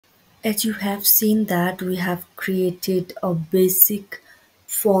As you have seen that we have created a basic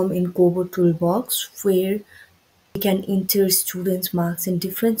form in Kobo toolbox where we can enter students' marks in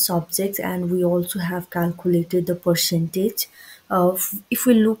different subjects, and we also have calculated the percentage of. If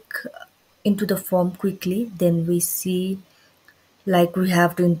we look into the form quickly, then we see like we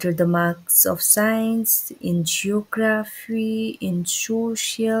have to enter the marks of science, in geography, in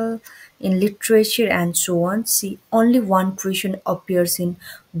social, in literature, and so on. See, only one question appears in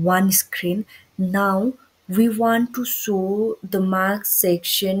one screen. Now we want to show the marks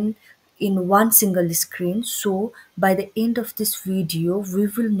section in one single screen. So by the end of this video, we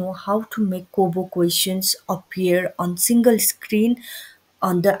will know how to make Kobo questions appear on single screen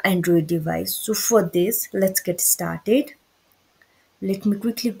on the Android device. So for this, let's get started. Let me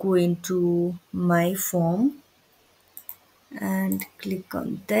quickly go into my form and click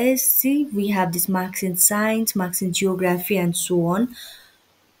on this. See, we have this marks in science, marks in geography, and so on.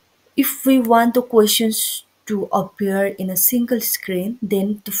 If we want the questions to appear in a single screen,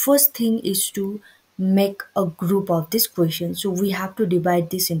 then the first thing is to make a group of this question. So we have to divide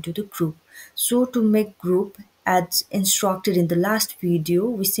this into the group. So to make group as instructed in the last video,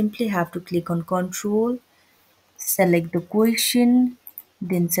 we simply have to click on control, select the question,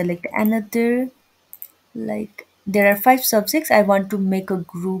 then select another. Like there are five subjects, I want to make a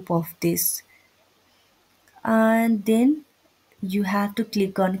group of this, and then you have to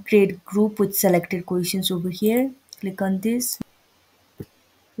click on create group with selected questions over here. Click on this.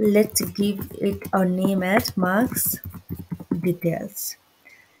 Let's give it a name as marks details.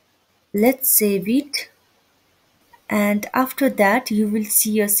 Let's save it, and after that you will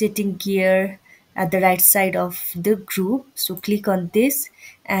see a setting gear at the right side of the group. So click on this,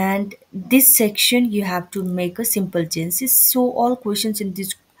 and this section you have to make a simple changes. So all questions in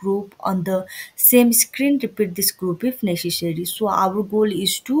this group on the same screen, repeat this group if necessary. So our goal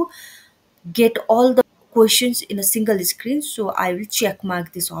is to get all the questions in a single screen. So I will check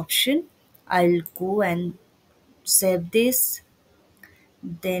mark this option. I'll go and save this.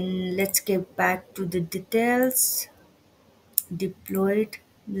 Then let's get back to the details. Deployed.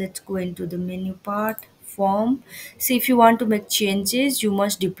 Let's go into the menu part, form. See, if you want to make changes, you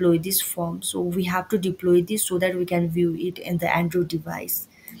must deploy this form. So we have to deploy this so that we can view it in the Android device.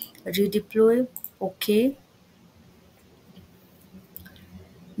 Redeploy. Okay.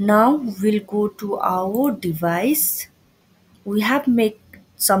 Now we'll go to our device. We have make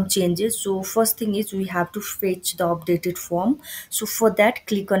some changes. So first thing is we have to fetch the updated form. So for that,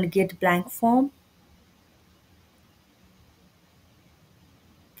 click on get blank form.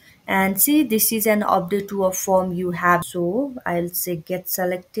 And see, this is an update to a form you have. So I'll say get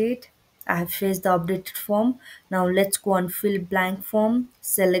selected. I have fetched the updated form. Now let's go on fill blank form,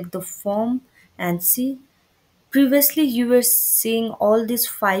 select the form, and see, previously you were seeing all these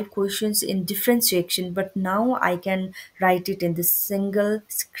five questions in different section, but now I can write it in the single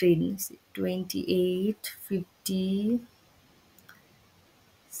screen. See, 28, 50,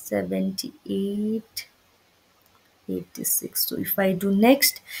 78, 86. So if I do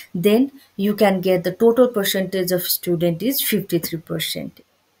next, then you can get the total percentage of student is 53%.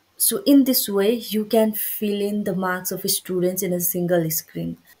 So in this way, you can fill in the marks of students in a single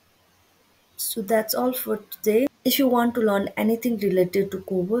screen. So that's all for today. If you want to learn anything related to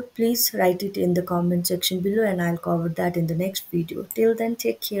Kobo, please write it in the comment section below and I'll cover that in the next video. Till then,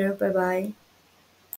 take care. Bye bye.